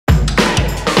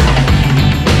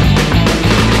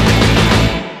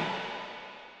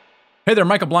Hey there,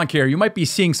 Michael Blanc here. You might be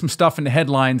seeing some stuff in the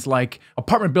headlines like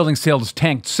apartment building sales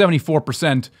tanked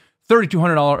 74%,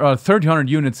 $3,200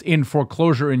 units in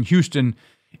foreclosure in Houston.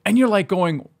 And you're like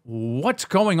going, what's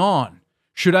going on?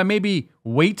 Should I maybe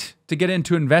wait to get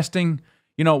into investing?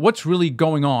 You know, what's really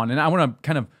going on? And I want to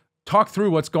kind of talk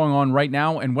through what's going on right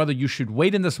now and whether you should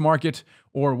wait in this market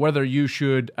or whether you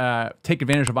should take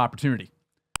advantage of opportunity.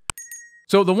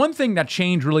 So the one thing that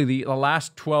changed really the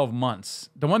last 12 months,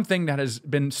 the one thing that has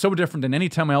been so different than any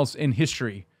time else in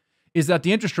history is that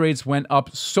the interest rates went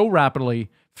up so rapidly,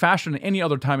 faster than any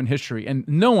other time in history. And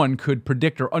no one could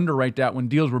predict or underwrite that when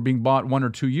deals were being bought 1 or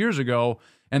 2 years ago.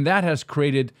 And that has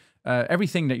created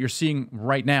everything that you're seeing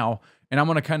right now. And I'm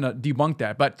going to kind of debunk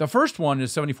that. But the first one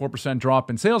is 74% drop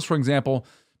in sales, for example,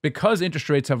 because interest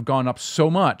rates have gone up so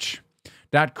much.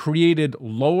 That created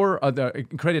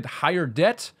created higher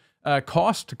debt.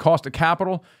 Cost of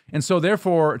capital. And so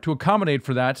therefore, to accommodate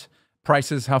for that,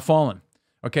 prices have fallen.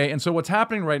 Okay. And so what's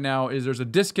happening right now is there's a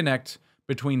disconnect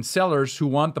between sellers who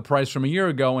want the price from a year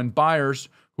ago and buyers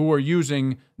who are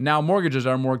using now mortgages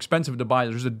that are more expensive to buy.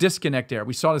 There's a disconnect there.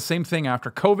 We saw the same thing after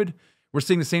COVID. We're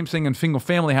seeing the same thing in single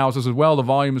family houses as well. The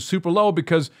volume is super low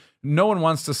because no one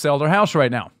wants to sell their house right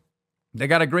now. They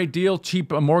got a great deal,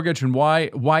 cheap mortgage, and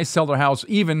why sell their house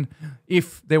even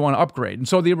if they want to upgrade? And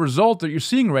so the result that you're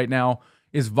seeing right now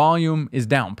is volume is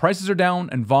down. Prices are down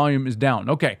and volume is down.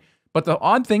 Okay, but the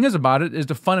odd thing is about it is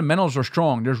the fundamentals are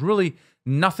strong. There's really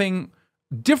nothing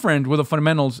different with the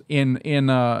fundamentals in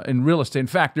real estate. In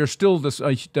fact, there's still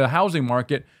the housing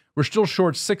market. We're still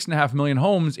short 6.5 million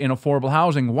homes in affordable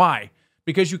housing. Why?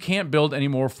 Because you can't build any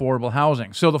more affordable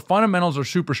housing. So the fundamentals are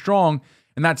super strong.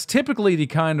 And that's typically the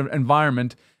kind of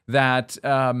environment that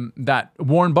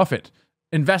Warren Buffett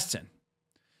invests in.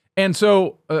 And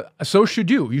so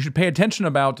should you. You should pay attention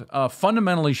about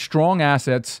fundamentally strong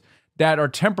assets that are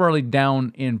temporarily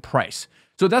down in price.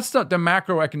 So that's the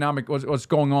macroeconomic what's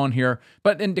going on here.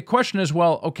 But then the question is,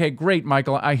 well, okay, great,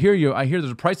 Michael, I hear you. I hear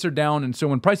there's prices are down. And so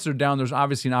when prices are down, there's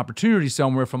obviously an opportunity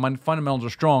somewhere if fundamentals are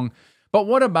strong. But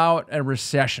what about a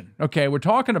recession? Okay, we're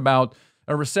talking about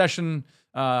a recession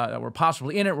that we're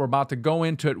possibly in it, we're about to go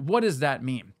into it. What does that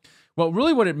mean? Well,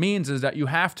 really what it means is that you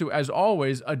have to, as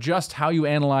always, adjust how you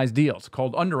analyze deals,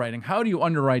 called underwriting. How do you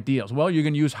underwrite deals? Well, you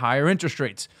can use higher interest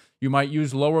rates. You might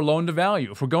use lower loan to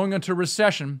value. If we're going into a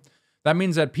recession, that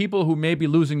means that people who may be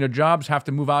losing their jobs have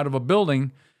to move out of a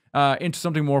building into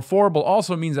something more affordable.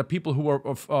 Also means that people who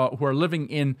are living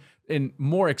in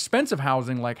more expensive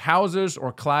housing like houses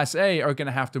or Class A are going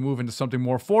to have to move into something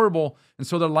more affordable. And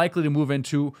so they're likely to move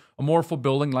into a more affordable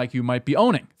building like you might be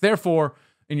owning. Therefore,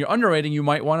 in your underwriting, you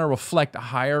might want to reflect a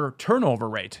higher turnover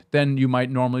rate than you might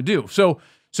normally do. So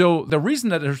the reason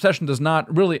that the recession does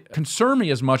not really concern me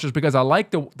as much is because I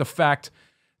like the fact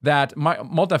that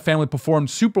multifamily performed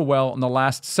super well in the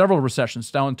last several recessions.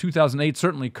 Down in 2008,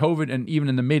 certainly COVID, and even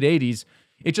in the mid-'80s,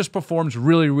 it just performs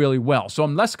really, really well. So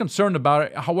I'm less concerned about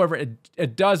it. However,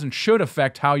 it does and should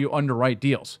affect how you underwrite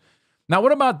deals. Now,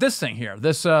 what about this thing here?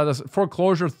 This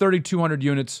foreclosure, 3,200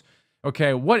 units.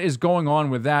 Okay, what is going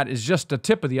on with that is just the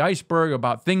tip of the iceberg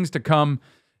about things to come.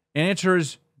 And answer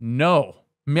is no.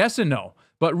 Yes and no.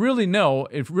 But really, no.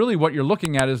 If really what you're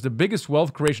looking at is the biggest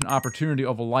wealth creation opportunity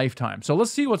of a lifetime. So let's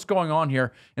see what's going on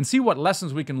here and see what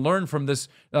lessons we can learn from this,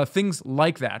 things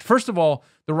like that. First of all,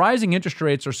 the rising interest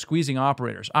rates are squeezing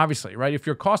operators, obviously, right? If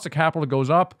your cost of capital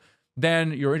goes up,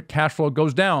 then your cash flow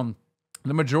goes down.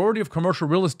 The majority of commercial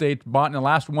real estate bought in the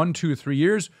last 1, 2, 3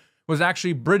 years was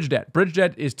actually bridge debt. Bridge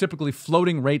debt is typically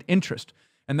floating rate interest.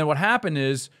 And then what happened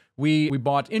is we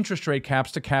bought interest rate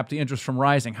caps to cap the interest from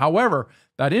rising. However,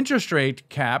 that interest rate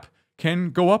cap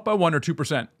can go up by 1 or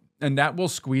 2%, and that will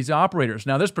squeeze operators.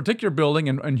 Now, this particular building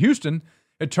in Houston,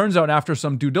 it turns out after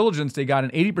some due diligence, they got an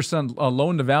 80%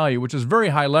 loan to value, which is very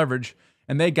high leverage,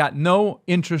 and they got no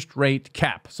interest rate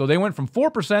cap. So they went from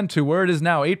 4% to where it is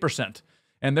now, 8%,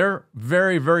 and they're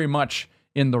very, very much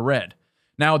in the red.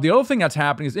 Now, the other thing that's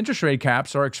happening is interest rate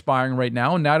caps are expiring right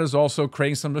now, and that is also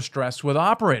creating some distress with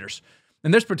operators. In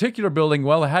this particular building,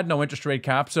 well, it had no interest rate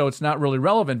cap, so it's not really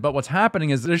relevant. But what's happening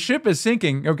is the ship is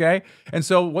sinking, okay? And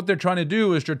so what they're trying to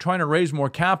do is they're trying to raise more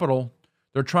capital.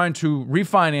 They're trying to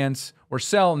refinance or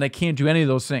sell, and they can't do any of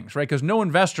those things, right? Because no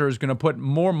investor is going to put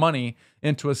more money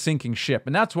into a sinking ship.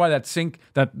 And that's why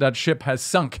that ship has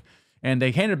sunk, and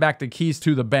they handed back the keys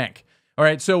to the bank. All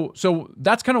right, so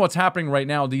that's kind of what's happening right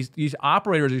now. These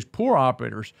operators, these poor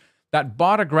operators, that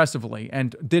bought aggressively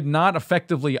and did not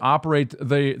effectively operate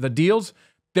the deals,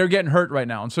 they're getting hurt right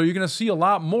now. And so you're going to see a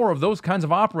lot more of those kinds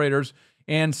of operators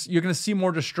And you're going to see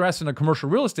more distress in the commercial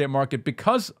real estate market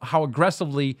because how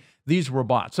aggressively these were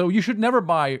bought. So you should never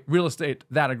buy real estate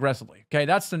that aggressively. Okay,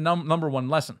 that's the number one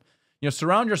lesson.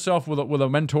 Surround yourself with a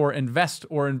mentor, invest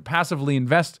or passively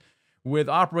invest with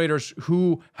operators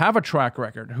who have a track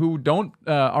record, who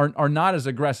are not as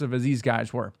aggressive as these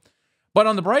guys were. But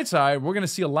on the bright side, we're going to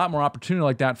see a lot more opportunity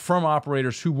like that from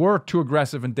operators who were too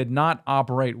aggressive and did not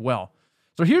operate well.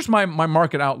 So here's my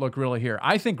market outlook really here.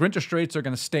 I think interest rates are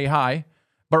going to stay high,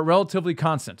 but relatively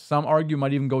constant. Some argue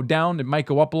might even go down. It might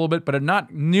go up a little bit, but it's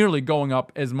not nearly going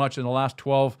up as much in the last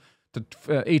 12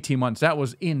 to 18 months. That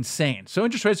was insane. So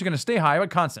interest rates are going to stay high, but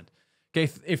constant.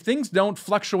 Okay, if things don't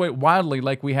fluctuate wildly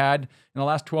like we had in the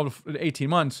last 12 to 18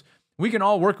 months, we can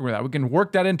all work with that. We can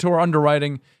work that into our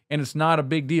underwriting, and it's not a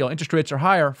big deal. Interest rates are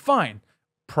higher, fine.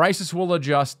 Prices will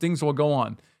adjust, things will go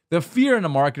on. The fear in the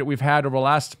market that we've had over the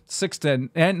last 6 to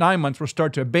 9 months will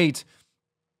start to abate.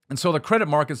 And so the credit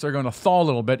markets are going to thaw a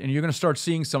little bit, and you're going to start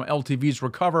seeing some LTVs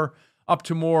recover up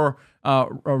to more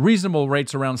reasonable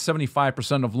rates around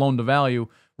 75% of loan to value.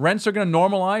 Rents are going to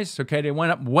normalize. Okay, they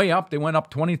went up way up. They went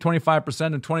up 20,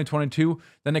 25% in 2022.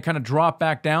 Then they kind of drop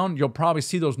back down. You'll probably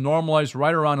see those normalize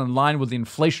right around in line with the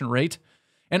inflation rate.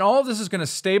 And all of this is going to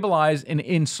stabilize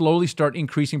and slowly start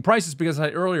increasing prices because, as I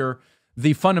said earlier,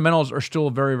 the fundamentals are still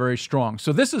very, very strong.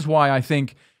 So this is why I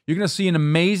think you're going to see an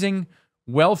amazing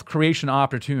wealth creation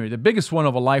opportunity, the biggest one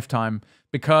of a lifetime,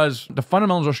 because the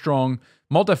fundamentals are strong.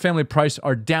 Multifamily prices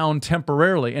are down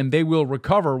temporarily, and they will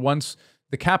recover once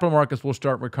the capital markets will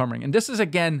start recovering. And this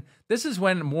is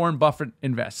when Warren Buffett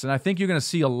invests. And I think you're going to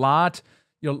see a lot,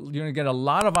 you're going to get a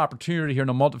lot of opportunity here in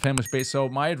the multifamily space. So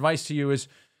my advice to you is,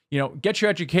 get your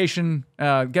education,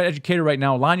 get educated right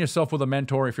now, align yourself with a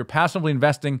mentor. If you're passively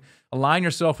investing, align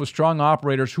yourself with strong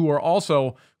operators who are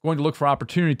also going to look for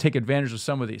opportunity to take advantage of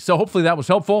some of these. So hopefully that was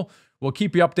helpful. We'll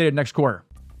keep you updated next quarter.